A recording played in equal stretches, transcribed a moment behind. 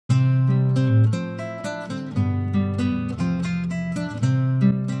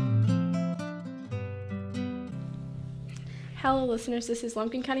Hello, listeners. This is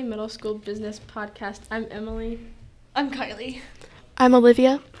Lumpkin County Middle School Business Podcast. I'm Emily. I'm Kylie. I'm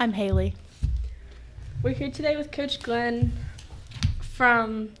Olivia. I'm Haley. We're here today with Coach Glenn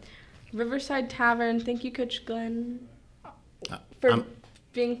from Riverside Tavern. Thank you, Coach Glenn, for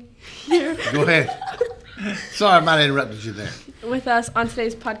being here. Go ahead. Sorry, I might have interrupted you there. With us on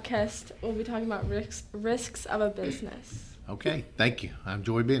today's podcast. We'll be talking about risks of a business. Okay, thank you. I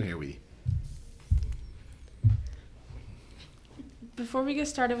enjoy being here with you. Before we get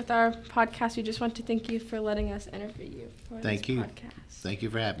started with our podcast, we just want to thank you for letting us interview you for Thank this you. podcast. Thank you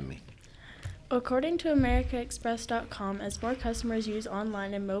for having me. According to AmericaExpress.com, as more customers use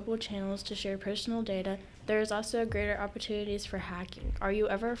online and mobile channels to share personal data, there is also greater opportunities for hacking. Are you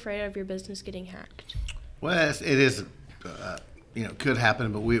ever afraid of your business getting hacked? Well, it is, could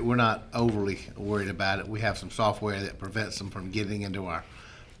happen, but we're not overly worried about it. We have some software that prevents them from getting into our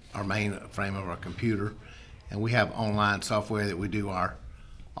main frame of our computer, and we have online software that we do all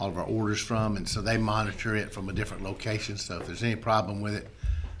of our orders from, and so they monitor it from a different location. So if there's any problem with it,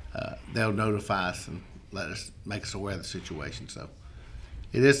 they'll notify us and make us aware of the situation. So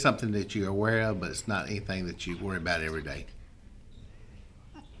it is something that you're aware of, but it's not anything that you worry about every day.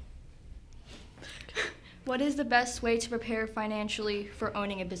 What is the best way to prepare financially for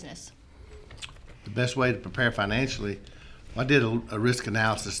owning a business? The best way to prepare financially, I did a risk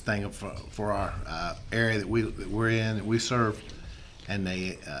analysis thing for our area that we're in, that we serve, and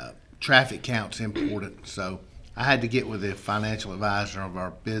the traffic count's important. So I had to get with the financial advisor of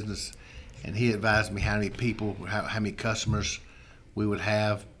our business, and he advised me how many people, how many customers we would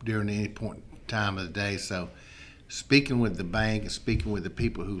have during any point in time of the day. So speaking with the bank and speaking with the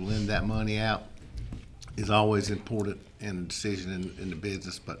people who lend that money out is always important in a decision in the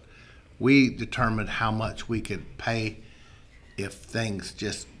business. But we determined how much we could pay if things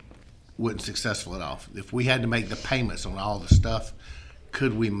just wasn't successful at all. If we had to make the payments on all the stuff,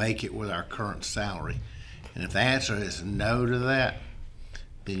 could we make it with our current salary? And if the answer is no to that,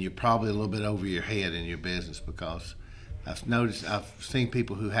 then you're probably a little bit over your head in your business, because I've seen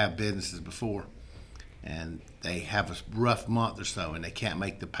people who have businesses before and they have a rough month or so and they can't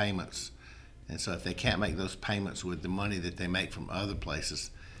make the payments. And so if they can't make those payments with the money that they make from other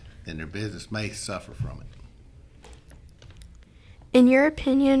places, then their business may suffer from it. In your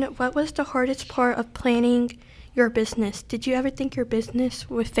opinion, what was the hardest part of planning your business? Did you ever think your business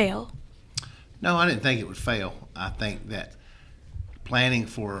would fail? No, I didn't think it would fail. I think that planning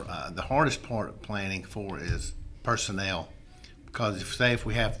for, the hardest part of planning for is personnel. Because if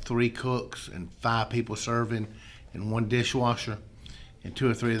we have 3 cooks and 5 people serving and 1 dishwasher, and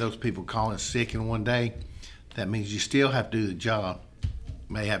 2 or 3 of those people calling sick in one day, that means you still have to do the job. You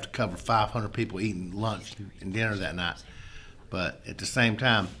may have to cover 500 people eating lunch and dinner that night. But at the same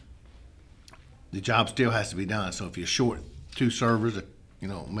time, the job still has to be done. So if you're short 2 servers,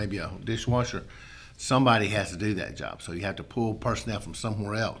 maybe a dishwasher, somebody has to do that job. So you have to pull personnel from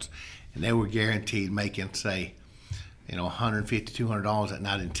somewhere else. And they were guaranteed making, say, $150, $200 at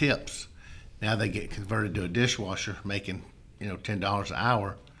night in tips. Now they get converted to a dishwasher making, $10 an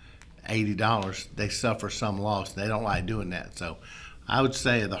hour, $80. They suffer some loss. They don't like doing that. So I would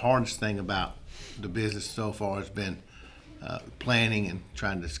say the hardest thing about the business so far has been planning and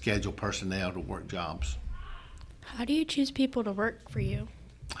trying to schedule personnel to work jobs. How do you choose people to work for you?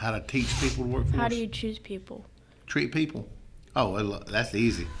 How to teach people to work for us? How do you choose people? Treat people. Oh, well, that's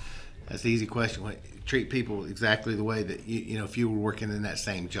easy. That's the easy question. Treat people exactly the way that if you were working in that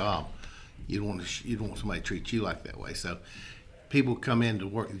same job, you'd want somebody to treat you like that way. So people come in to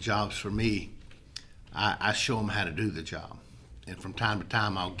work the jobs for me. I show them how to do the job, and from time to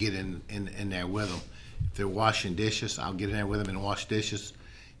time I'll get in there with them. If they're washing dishes, I'll get in there with them and wash dishes.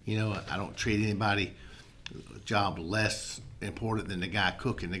 I don't treat anybody job less important than the guy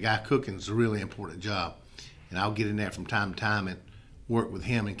cooking. The guy cooking is a really important job, and I'll get in there from time to time and work with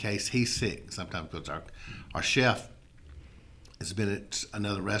him in case he's sick. Sometimes because our chef has been at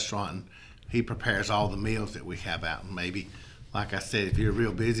another restaurant and he prepares all the meals that we have out. And maybe, like I said, if you're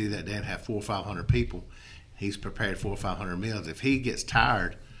real busy that day and have 400 or 500 people, he's prepared 400 or 500 meals. If he gets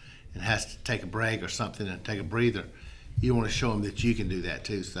tired and has to take a break or something and take a breather, you want to show him that you can do that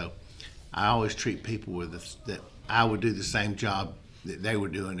too. So I always treat people with this, that I would do the same job that they were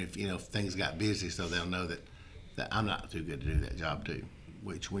doing if things got busy, so they'll know that I'm not too good to do that job too.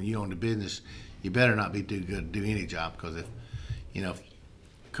 Which when you own the business, you better not be too good to do any job, because if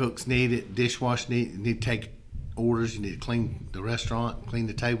cooks need it, dishwashers need to take orders, you need to clean the restaurant, clean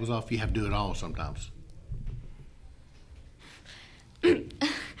the tables off, you have to do it all sometimes.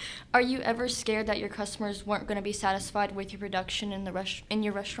 Are you ever scared that your customers weren't going to be satisfied with your production in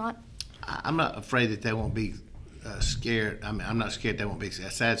your restaurant? I'm not afraid that they won't be scared. I mean, I'm not scared they won't be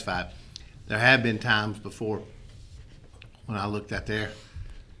satisfied. There have been times before when I looked out there,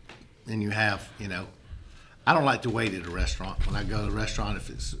 and you have, I don't like to wait at a restaurant. When I go to a restaurant,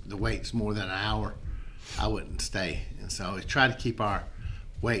 if the wait's more than an hour, I wouldn't stay. And so I try to keep our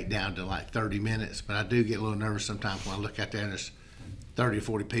wait down to like 30 minutes, but I do get a little nervous sometimes when I look out there and there's 30 or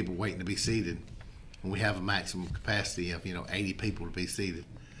 40 people waiting to be seated, and we have a maximum capacity of 80 people to be seated.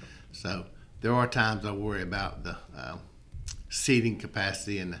 So there are times I worry about the seating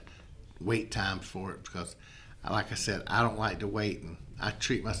capacity and the wait times for it, because like I said, I don't like to wait, and I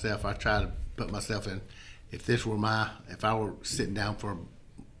treat myself, I try to put myself in, if I were sitting down for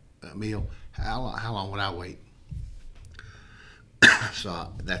a meal, how long would I wait?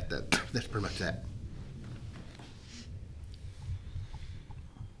 So that's pretty much that.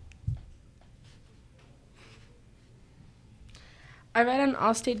 I read on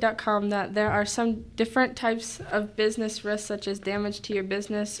Allstate.com that there are some different types of business risks, such as damage to your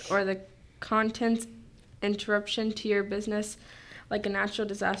business or the contents interruption to your business, like a natural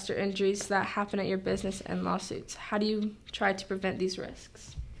disaster, injuries that happen at your business, and lawsuits. How do you try to prevent these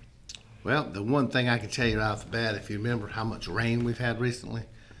risks? Well, the one thing I can tell you right off the bat, if you remember how much rain we've had recently,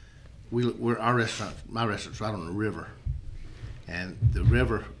 my restaurant's right on the river, and the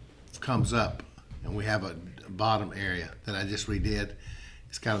river comes up, and we have a bottom area that I just redid.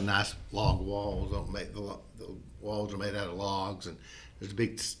 It's got a nice log walls. The walls are made out of logs, and there's a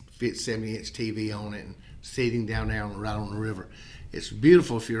big 70-inch TV on it, and seating down there right on the river. It's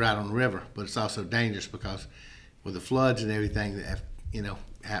beautiful if you're right on the river, but it's also dangerous because with the floods and everything that have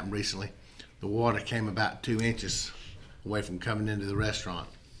happened recently, the water came about 2 inches away from coming into the restaurant,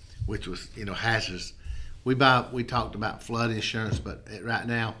 which was hazardous. We talked about flood insurance, but right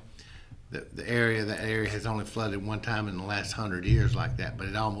now that area has only flooded one time in the last 100 years like that, but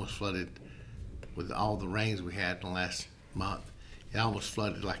it almost flooded with all the rains we had in the last month. It almost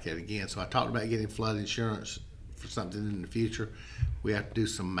flooded like that again. So I talked about getting flood insurance for something in the future. We have to do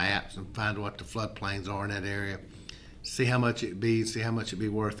some maps and find what the floodplains are in that area, see how much it'd be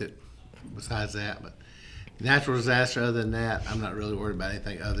worth it besides that. But natural disaster, other than that, I'm not really worried about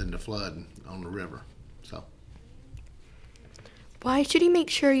anything other than the flood on the river. So Why should you make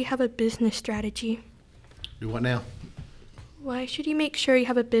sure you have a business strategy? do what now? Why should you make sure you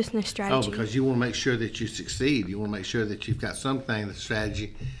have a business strategy? Oh, because you want to make sure that you succeed. You want to make sure that you've got some kind of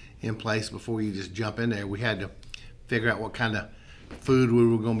strategy in place before you just jump in there. We had to figure out what kind of food we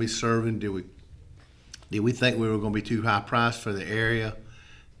were going to be serving. Did we think we were going to be too high priced for the area?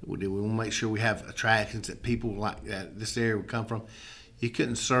 Did we want to make sure we have attractions that people like this area would come from? You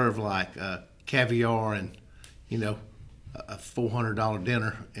couldn't serve like caviar and a $400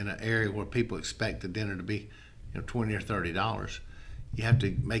 dinner in an area where people expect the dinner to be $20 or $30. You have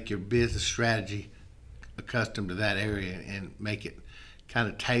to make your business strategy accustomed to that area and make it kind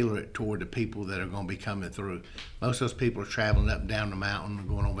of tailor it toward the people that are going to be coming through. Most of those people are traveling up and down the mountain or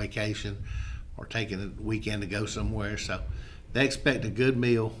going on vacation or taking a weekend to go somewhere. So they expect a good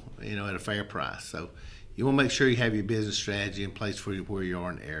meal, at a fair price. So you want to make sure you have your business strategy in place for where you are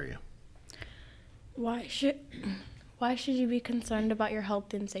in the area. Why should you be concerned about your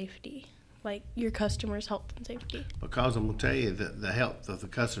health and safety? Like your customers' health and safety? Because I'm going to tell you that the health of the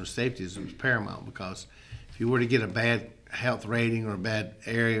customer's safety is paramount, because if you were to get a bad health rating or a bad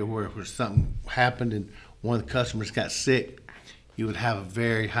area where something happened and one of the customers got sick, you would have a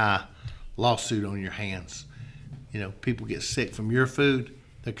very high lawsuit on your hands. People get sick from your food,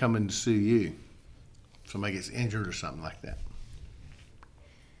 they're coming to sue you. Somebody gets injured or something like that.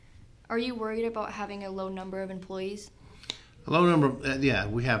 Are you worried about having a low number of employees? A low number, yeah,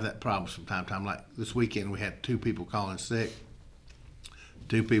 we have that problem from time to time. Like this weekend, we had 2 people calling sick.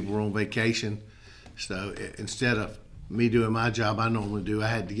 2 people were on vacation. So instead of me doing my job I normally do, I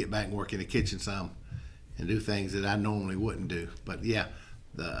had to get back and work in the kitchen some and do things that I normally wouldn't do. But yeah,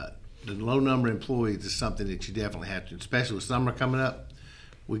 the low number of employees is something that you definitely have to, especially with summer coming up.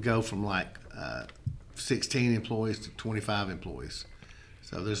 We go from like 16 employees to 25 employees.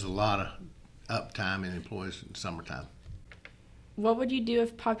 So there's a lot of uptime in employees in summertime. What would you do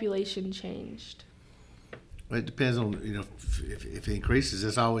if population changed? Well, it depends on, if it increases,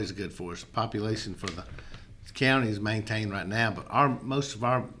 it's always good for us. Population for the county is maintained right now, but most of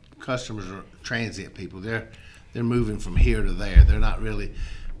our customers are transient people. They're moving from here to there. They're not really,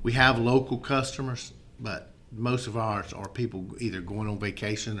 we have local customers, but most of ours are people either going on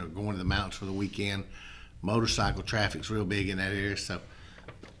vacation or going to the mountains for the weekend. Motorcycle traffic's real big in that area, so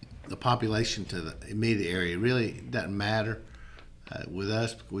the population to the immediate area really doesn't matter. With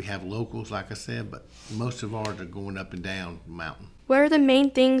us, we have locals, like I said, but most of ours are going up and down the mountain. What are the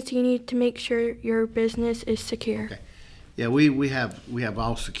main things you need to make sure your business is secure? Okay. Yeah, we have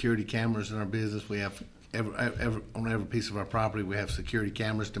all security cameras in our business. We have on every piece of our property, we have security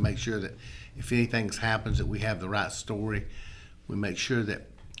cameras to make sure that if anything happens, that we have the right story. We make sure that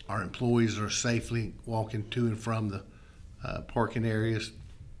our employees are safely walking to and from the parking areas.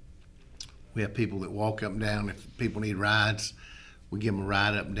 We have people that walk up and down. If people need rides, we give them a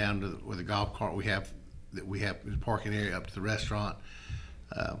ride up and down to where the golf cart we have in the parking area up to the restaurant.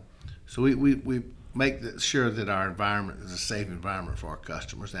 So we make sure that our environment is a safe environment for our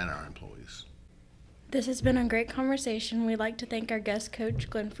customers and our employees. This has been a great conversation. We'd like to thank our guest coach,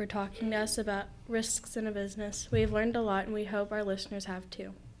 Glenn, for talking to us about risks in a business. We've learned a lot, and we hope our listeners have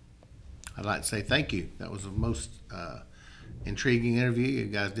too. I'd like to say thank you. That was the most intriguing interview. You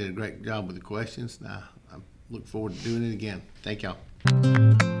guys did a great job with the questions. Now, I look forward to doing it again. Thank y'all.